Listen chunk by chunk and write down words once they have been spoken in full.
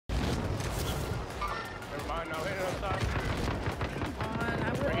mind, no, hit it up top. Come on,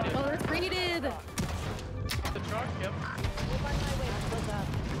 I would. Oh, it's rated. The truck, yep.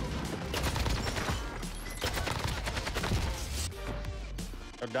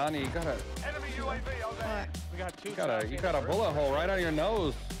 Oh, Dania, you got a Enemy UAV over there. We got two. you got a bullet hole right on your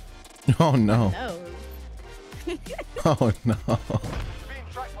nose. Oh no. No. Oh no. Being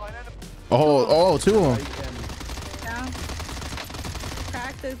tracked by an enemy. Oh, two of them. Yeah.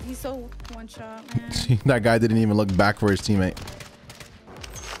 Cracked it. He's so one shot, man. That guy didn't even look back for his teammate.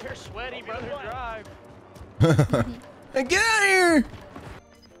 You're sweaty, brother. Drive. Hey, get out of here!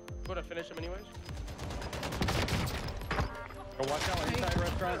 Go to finish him anyways. Go watch out inside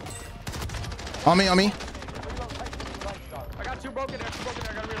restaurant. On me, on me. I got two broken there.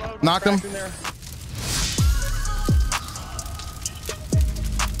 I gotta reload. Knock him. In there.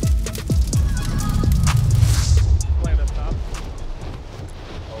 Land up top.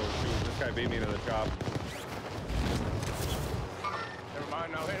 Oh shoot, this guy beat me to the chop. Never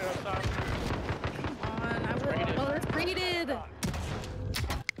mind, now hit it up top. Come on, I would. Oh, it's rated.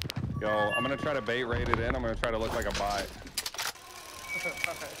 Yo, I'm gonna try to bait raid it in. I'm gonna try to look like a bot.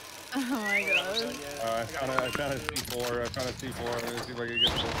 Oh my god. I found a C4. I found a C4. Let me see if I can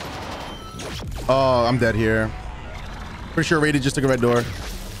get this. Oh, I'm dead here. Pretty sure Rated just took a red door.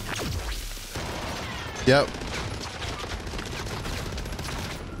 Yep.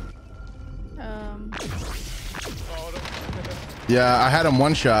 Yeah, I had him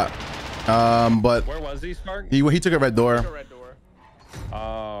one shot. But Where was he, Spark? he took a red door.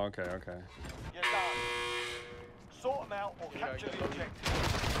 Oh, okay, okay. You're done. Sort them out or capture the objective.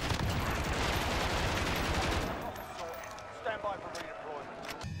 Stand by for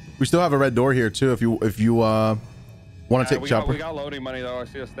redeployment. We still have a red door here too. If you want to take chopper. We got loading money though. I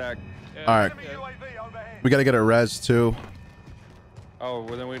see a stack. Yeah, all right. We got to get a res too. Oh,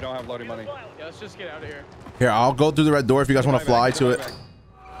 well then we don't have loading money. Yeah, let's just get out of here. Here, I'll go through the red door if you guys want to fly to it.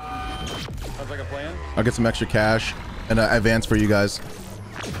 Sounds like a plan. I'll get some extra cash and advance for you guys.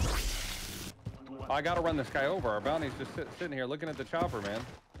 I gotta run this guy over. Our bounty's just sitting here looking at the chopper, man.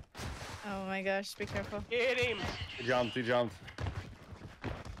 Oh my gosh, be careful. Hit him. He jumped. He jumped.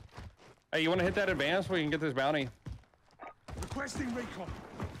 Hey, you want to hit that advance so we can get this bounty? Requesting recon.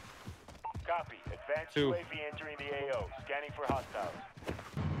 Copy. Advanced Two. UAV entering the AO. Scanning for hostiles.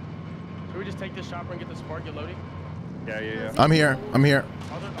 Should we just take this chopper and get the spark, get loading? Yeah. I'm here. I'm here.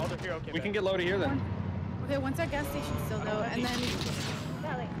 All they're here, okay. We can get loaded here then. Okay, one's at gas station still though, and then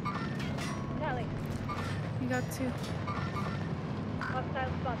Tally. you got two. Hostile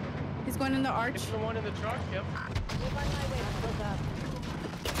spotted. He's going in the arch. It's the one in the truck, yep. Move on my way. Close up.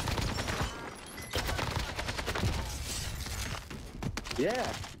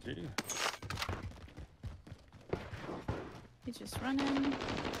 Yeah. Gee. He's just running.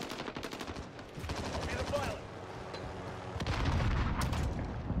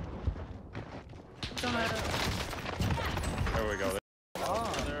 There we go.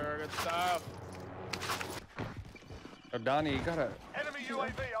 Oh, they're good stuff. Oh, Dania, you got a Enemy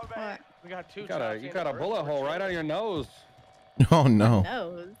UAV over here. We got two. you got a bullet hole right on your nose. Oh no.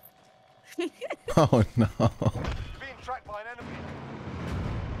 Nose. Oh no. Being tracked by an enemy.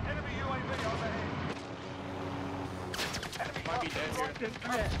 Enemy UAV over here. Enemy might be dead here.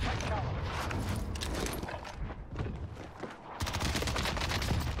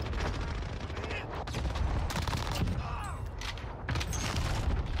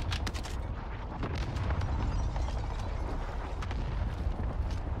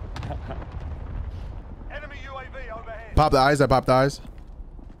 Enemy UAV over here. Pop the eyes. I popped the eyes.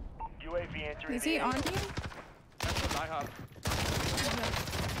 UAV entering Is he on you? That's what I hop.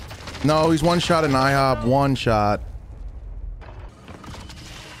 No, he's one shot in IHOP. One shot.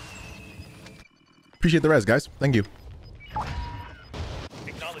 Appreciate the res, guys. Thank you.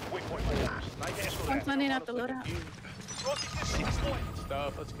 I'm planning out the loadout.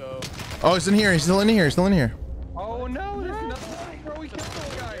 Stuff, let's go. Oh, he's in here. He's still in here. He's still in here. Oh no, there's another guy, bro. We killed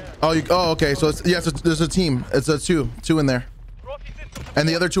the guy. Oh, okay. So it's yes. There's a team. It's a two in there, and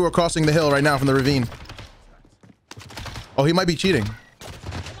the other two are crossing the hill right now from the ravine. Oh, he might be cheating.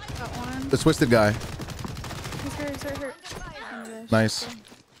 Got one. The twisted guy. He's hurt. Oh, gosh. Nice.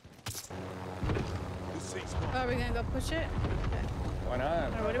 Oh, are we gonna go push it? Okay. Why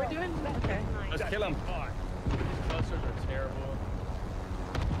not? Or what are we doing? Okay. Let's kill him. Clusters are terrible.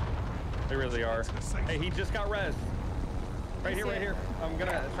 They really are. Hey, he just got res. Right here. I'm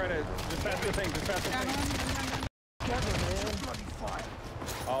gonna try to just pass the thing.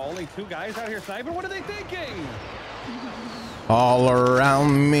 Oh, only two guys out here sniping? What are they thinking? All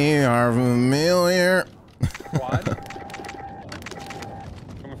around me are familiar. Quad.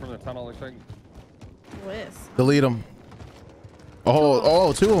 Coming from the tunnel, looks like. Whiz. Delete them.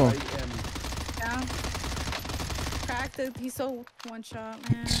 Oh, two of them. Yeah. Cracked it. He's so one shot,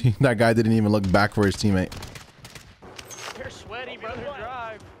 man. That guy didn't even look back for his teammate. You're sweaty, brother.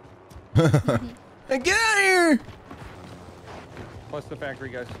 Drive. Hey, get out of here! Plus the factory,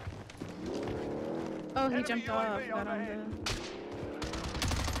 guys. Oh, he jumped off. Got on the...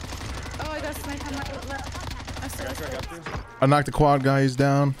 Oh, I got sniped on my left. I I knocked the quad guy. He's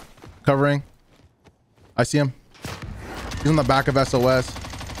down. Covering. I see him. He's on the back of SOS.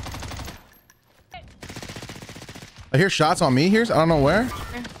 I hear shots on me here. I don't know where.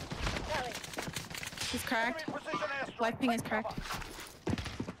 He's cracked. Life ping is cracked.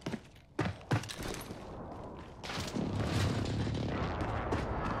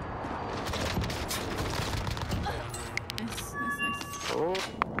 Nice.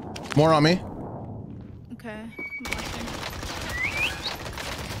 More on me. Okay. I'm watching.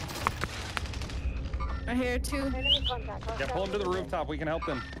 Right here, two. Enemy contact. Yeah, pull him to the rooftop. We can help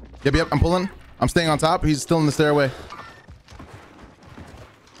them. Yep. I'm pulling. I'm staying on top. He's still in the stairway.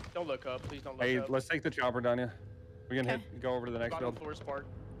 Don't look up. Please don't look Hey, up. let's take the chopper, Dania. We can Okay. go over to the next Bottom build. floor, Spark.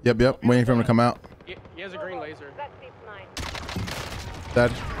 Yep. Waiting for him to come out. He has a green laser. That seems mine.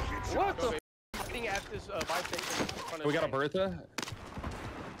 Dead. What the? Getting at this buy station in front of We got a me. Bertha.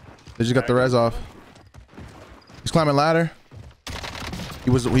 They just got the res off. He's climbing ladder.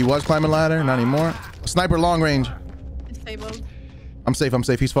 He was climbing ladder. Not anymore. Sniper long range. Disabled. I'm safe.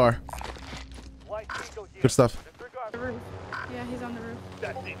 He's far. Good stuff. The roof. Yeah, he's on the roof.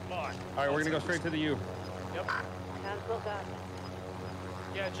 All right, we're gonna go straight to the U. Yep. Cancel that.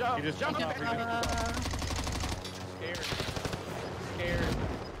 Yeah, jump. You just jump. jumped Scared.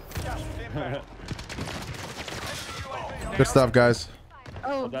 Good stuff, guys.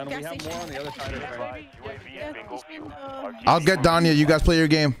 Oh, Then we gas have more on the other side of the train. Yeah, station, I'll get Dania. You guys play your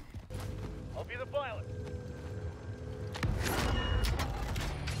game. I'll be the pilot.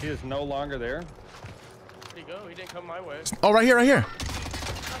 He is no longer there. Where'd he go? He didn't come my way. Oh, right here.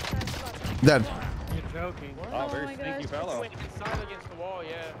 Dead. You're joking. Oh, Oh very my sneaky gosh. fellow. Went inside against the wall,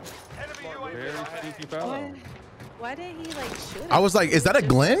 yeah. Very sneaky fellow. Why did he like shoot? I was like, is that a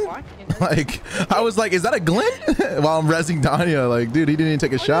Glenn? Like, I was like, is that a Glenn? While I'm rezzing Dania, like, dude, he didn't even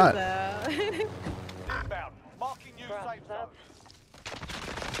take a shot. Inbound. Marking you safe zone.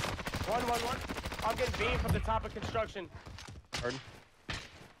 1-1-1. I'm getting beamed from the top of construction. Pardon?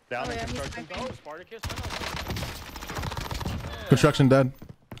 Down Oh, in yeah, he's construction. sniping. Oh, Spartakus. Construction dead.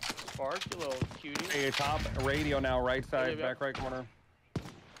 Spark, you little cutie. Hey, top radio now, right side, Yeah. back right corner.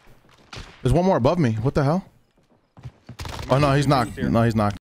 There's one more above me. What the hell? Oh no, he's knocked. No, he's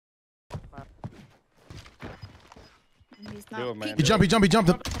knocked. He's Do not. it, man. He jumped.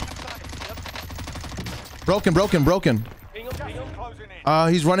 Broken. Ping him. Closing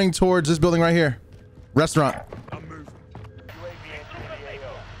in. He's running towards this building right here. Restaurant. UAV entering the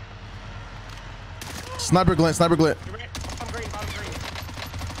AO. Sniper glint. Bottom green.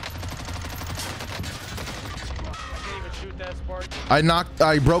 I can't even shoot that Spark.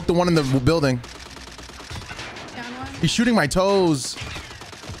 I broke the one in the building. Down one. He's shooting my toes.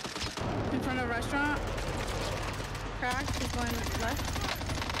 In front of a restaurant. Cracked. He's going left.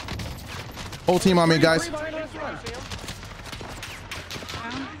 Whole team on me, guys. See him? Down.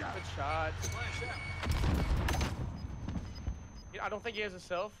 Good shot. I don't think he has a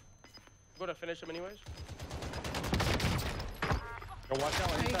self. I'm gonna finish him anyways. Go watch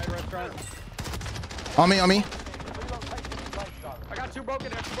out inside restaurant. On me. I got two broken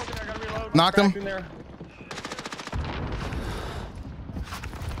there. I gotta reload. Knocked Cracked him. in there.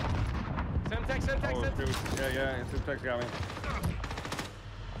 Semtex. Oh, shoot. Yeah. Syntax got me.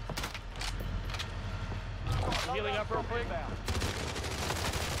 Healing up real quick.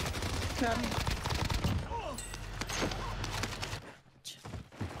 Got him.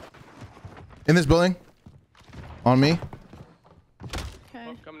 In this building. On me.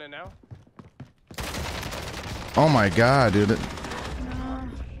 Okay. Coming in now. Oh my god, dude. No.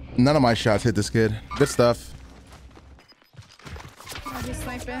 None of my shots hit this kid. Good stuff. Oh, he's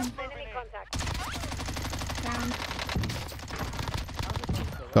sniping. Enemy contact. Down.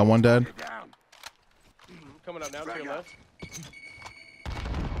 Got one dead. Coming up now to your left.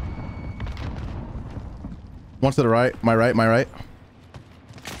 One to the right. My right. Yep,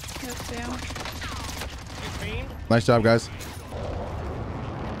 down. He's beamed. Nice job, guys.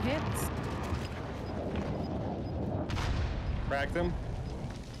 Hits. Cracked him.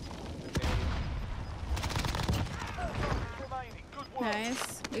 Remaining. Good work.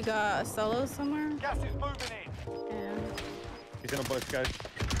 Nice. We got a solo somewhere. Gas is moving in. And He's in a bush, guys.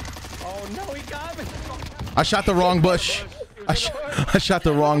 Oh no, he got me. I shot the wrong bush. I shot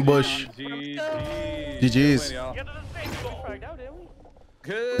the wrong bush. GG. GG's. y'all. Get to the safe zone. Fragged out, didn't we?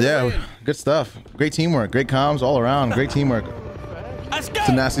 Good. Yeah, win. good stuff. Great teamwork. Great comms all around. Great teamwork. Let's go. It's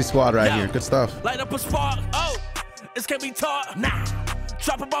a nasty squad right Yo. here. Good stuff. Light up a spark. Oh, this can't be taught. Nah.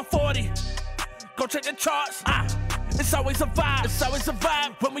 Drop about 40. Go check the charts. It's always a vibe. It's always a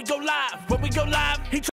vibe when we go live. When we go live, he